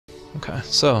Okay,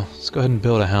 so let's go ahead and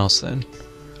build a house then.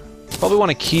 Probably want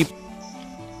to keep...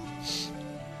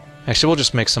 Actually, we'll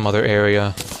just make some other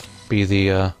area be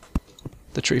the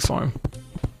tree farm.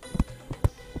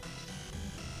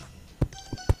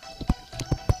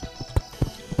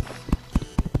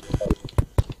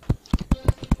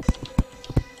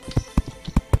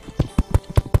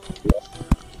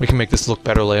 We can make this look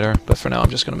better later, but for now I'm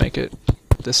just going to make it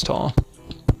this tall.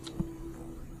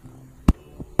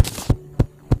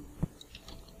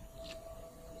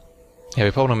 Yeah,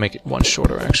 we probably want to make it one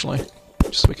shorter, actually,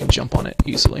 just so we can jump on it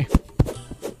easily.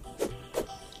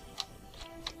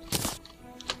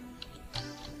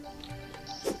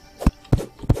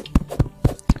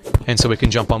 And so we can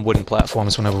jump on wooden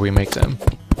platforms whenever we make them,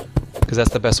 because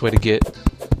that's the best way to get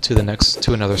to the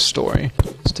to another story,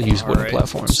 is to use wooden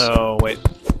platforms. So wait,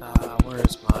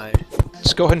 where's my?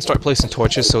 Just go ahead and start placing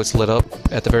torches so it's lit up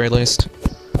at the very least,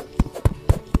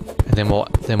 and then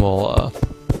we'll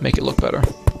make it look better.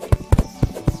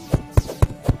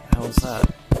 How is that?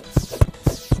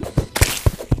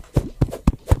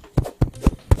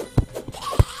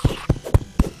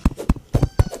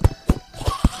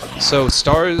 So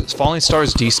falling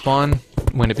stars despawn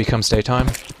when it becomes daytime.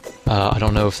 I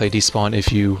don't know if they despawn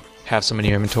if you have some in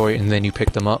your inventory and then you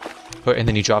pick them up, and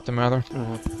then you drop them rather.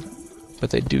 But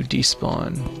they do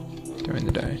despawn during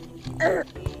the day.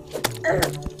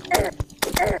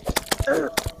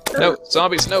 No,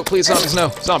 zombies, no, please, zombies, no,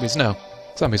 zombies, no,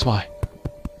 zombies, why?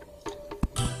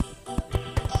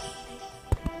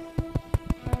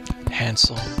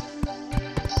 Hansel.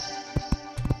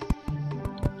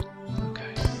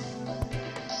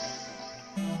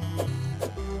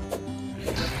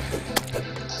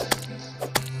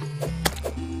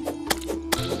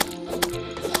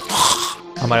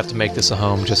 I might have to make this a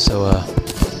home just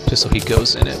so he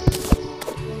goes in it,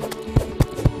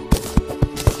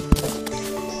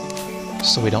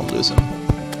 so we don't lose him.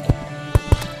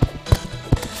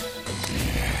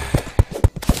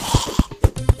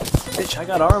 Bitch, I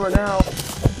got armor now.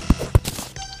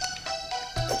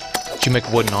 Did you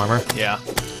make wooden armor? Yeah.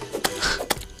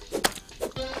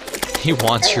 He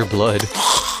wants your blood.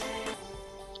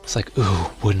 It's like, ooh,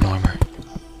 wooden armor.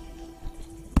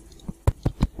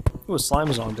 Ooh, a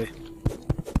slime zombie.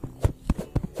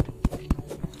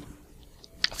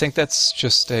 I think that's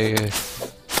just a...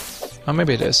 Oh,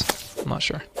 maybe it is. I'm not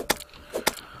sure.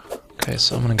 Okay,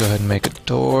 so I'm gonna go ahead and make a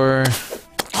door.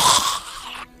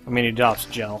 I mean, he drops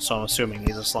gel, so I'm assuming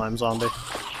he's a slime zombie.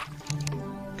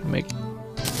 Gonna make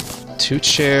 2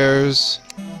 chairs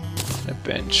and a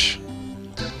bench.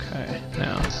 Okay,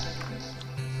 now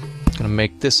I'm gonna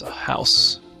make this a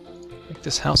house. Make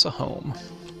this house a home.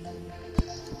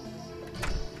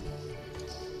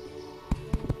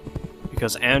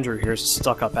 Because Andrew here's a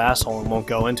stuck-up asshole and won't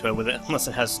go into it with it unless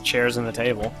it has chairs and a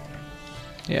table.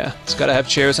 Yeah, it's gotta have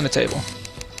chairs and a table.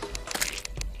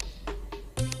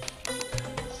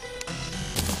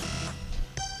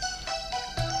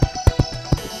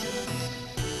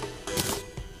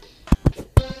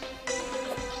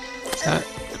 Is that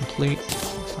complete?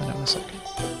 We'll find out in a second.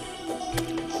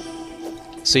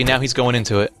 See, now he's going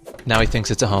into it. Now he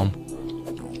thinks it's a home.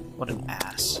 What an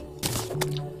ass.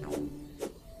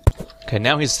 Okay,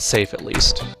 now he's safe at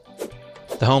least.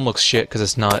 The home looks shit because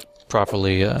it's not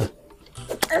properly, blah,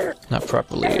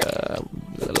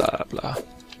 blah.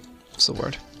 What's the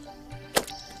word?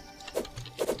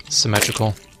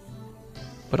 Symmetrical.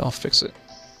 But I'll fix it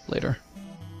later.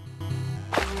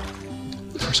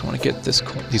 First I want to get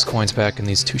these coins back and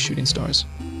these 2 shooting stars.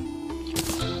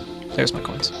 There's my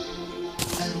coins.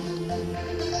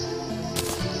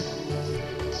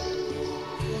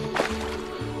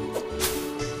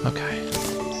 Okay.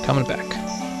 Coming back.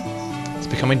 It's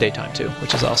becoming daytime too,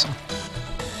 which is awesome.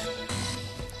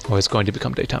 Oh, it's going to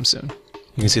become daytime soon.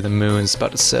 You can see the moon's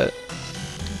about to set.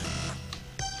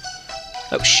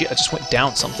 Oh shit, I just went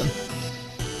down something.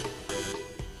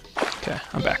 Okay,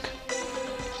 I'm back.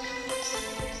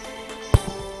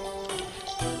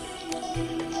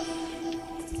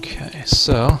 Okay,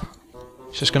 so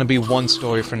it's just gonna be 1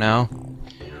 story for now.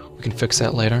 We can fix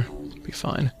that later. Be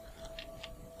fine.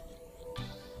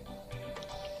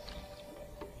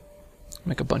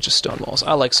 Make a bunch of stone walls.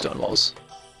 I like stone walls.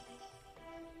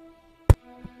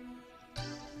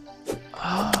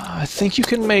 I think you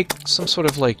can make some sort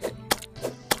of like...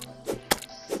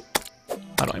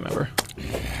 I don't remember.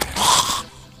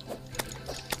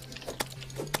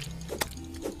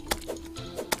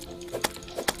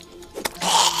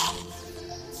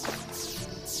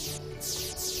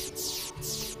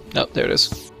 Nope, there it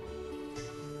is.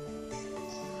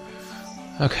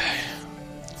 Okay.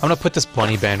 I'm gonna put this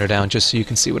bunny banner down just so you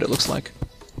can see what it looks like.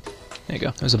 There you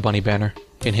go. There's a bunny banner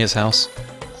in his house.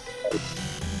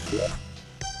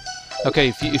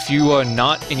 Okay, if you are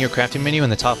not in your crafting menu in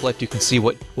the top left, you can see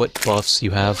what buffs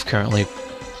you have currently.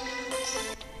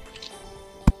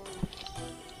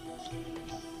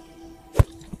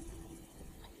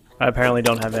 I apparently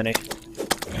don't have any.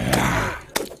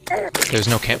 There's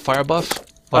no campfire buff?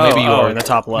 Well, maybe you are in the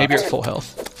top left. Maybe you're at full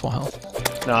health. Full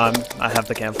health. No, I have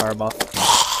the campfire buff.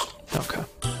 Okay.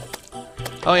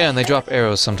 Oh yeah, and they drop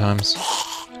arrows sometimes.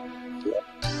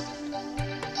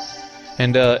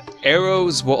 And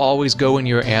arrows will always go in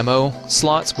your ammo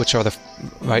slots, which are the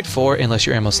right 4, unless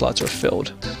your ammo slots are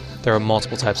filled. There are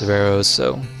multiple types of arrows,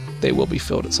 so they will be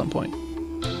filled at some point.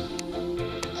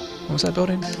 What was that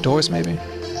building? Doors, maybe?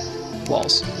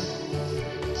 Walls.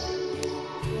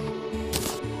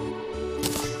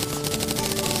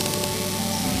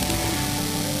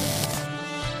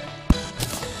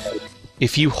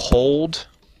 If you hold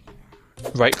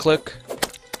right-click,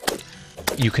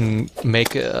 you can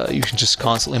make. You can just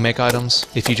constantly make items.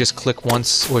 If you just click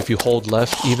once, or if you hold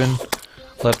left, even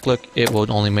left-click, it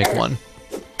will only make one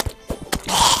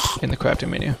in the crafting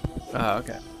menu. Oh,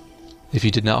 okay. If you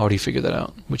did not already figure that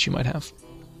out, which you might have.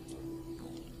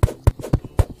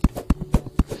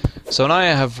 So now I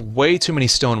have way too many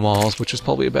stone walls, which was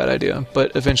probably a bad idea.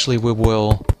 But eventually we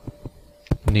will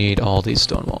need all these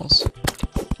stone walls.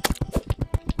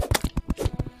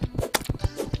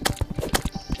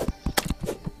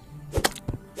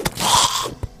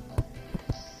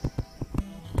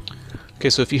 Okay,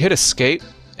 so if you hit escape,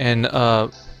 and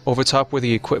over top where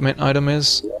the equipment item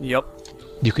is, yep,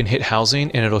 you can hit housing,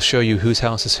 and it'll show you whose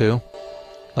house is who.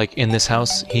 Like in this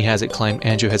house, he has it claimed.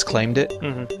 Andrew has claimed it.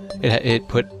 Mm-hmm.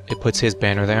 It puts his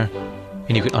banner there,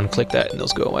 and you can unclick that, and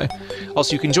those go away.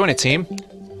 Also, you can join a team.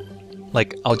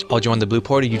 Like I'll join the blue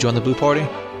party. You join the blue party.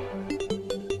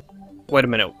 Wait a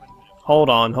minute.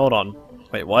 Hold on.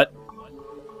 Wait, what?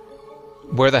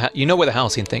 Where you know where the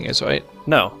housing thing is, right?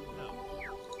 No.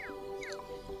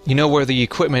 You know where the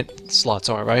equipment slots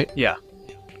are, right? Yeah.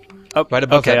 Oh, right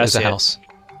above okay, that is a house.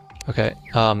 Okay.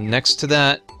 Next to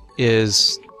that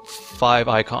is 5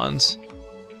 icons.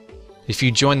 If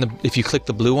you click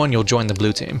the blue one, you'll join the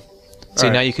blue team. See,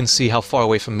 now you can see how far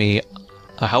away from me,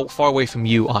 how far away from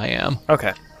you I am.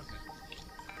 Okay.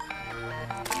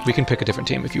 We can pick a different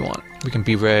team if you want. We can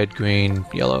be red, green,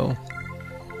 yellow.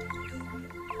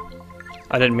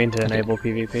 I didn't mean to enable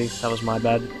PvP. That was my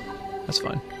bad. That's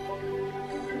fine.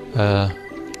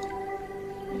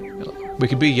 We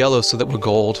could be yellow so that we're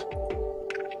gold.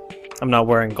 I'm not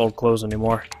wearing gold clothes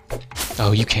anymore.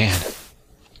 Oh, you can.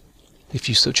 If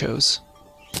you so chose.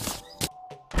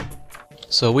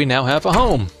 So we now have a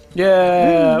home!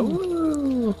 Yeah!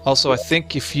 Woo. Also, I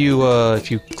think if you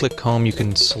click home, you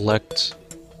can select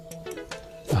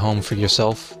a home for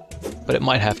yourself. But it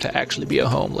might have to actually be a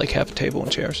home, like have a table and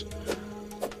chairs.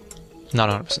 Not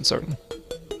 100% certain.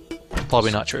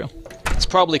 Probably not true. It's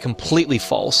probably completely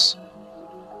false.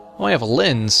 Oh, I have a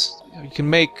lens. You can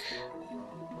make...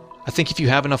 I think if you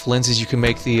have enough lenses, you can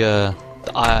make the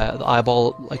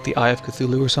eyeball, like the Eye of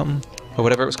Cthulhu or something. Or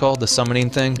whatever it was called, the summoning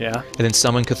thing. Yeah. And then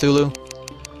summon Cthulhu.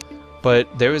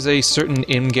 But there is a certain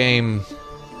in-game...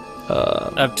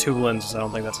 I have 2 lenses, I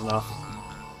don't think that's enough.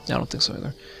 I don't think so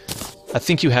either. I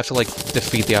think you have to, like,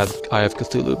 defeat the Eye of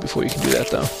Cthulhu before you can do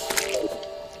that, though.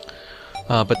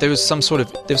 But there's some sort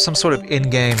of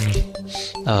in-game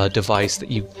device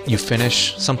that you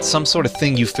finish, some sort of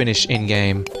thing you finish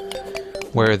in-game,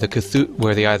 where the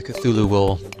Eye of Cthulhu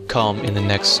will come in the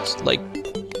next like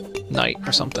night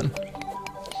or something.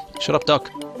 Shut up, duck.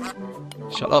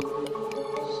 Shut up.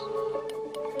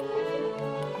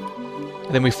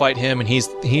 And then we fight him, and he's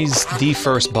the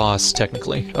first boss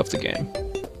technically of the game,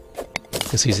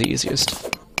 because he's the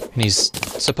easiest, and he's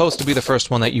supposed to be the first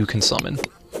one that you can summon.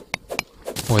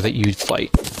 Or that you'd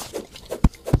fight.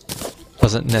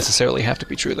 Doesn't necessarily have to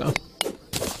be true, though.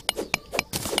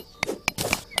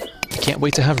 I can't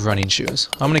wait to have running shoes.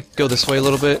 I'm gonna go this way a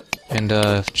little bit, and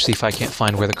see if I can't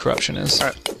find where the corruption is.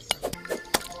 Alright.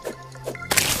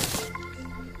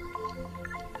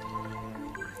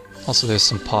 Also, there's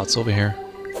some pots over here.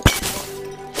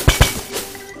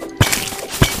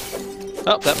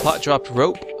 Oh, that pot dropped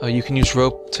rope. You can use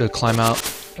rope to climb out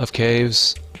of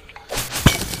caves.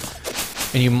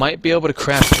 And you might be able to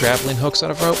craft grappling hooks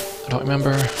out of rope. I don't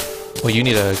remember. Well, you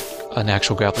need an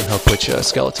actual grappling hook, which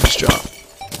skeletons drop.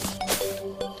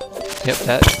 Yep,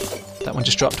 that one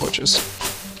just dropped torches.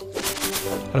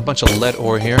 Got a bunch of lead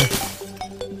ore here.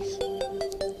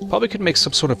 Probably could make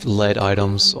some sort of lead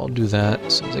items. So I'll do that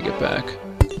as soon as I get back,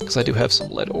 because I do have some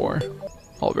lead ore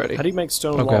already. How do you make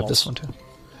stone walls? I'll grab this one too.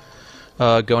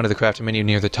 Go into the crafting menu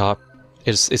near the top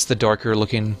It's the darker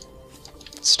looking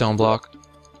stone block.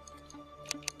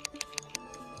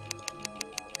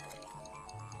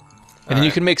 And then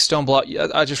you can make stone block.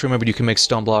 I just remembered you can make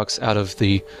stone blocks out of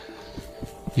the.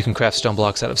 You can craft stone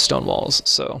blocks out of stone walls.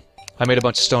 So I made a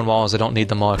bunch of stone walls. I don't need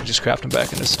them all. I can just craft them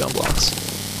back into stone blocks.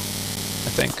 I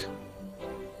think.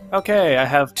 Okay, I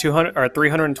have 200 or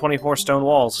 324 stone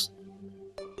walls.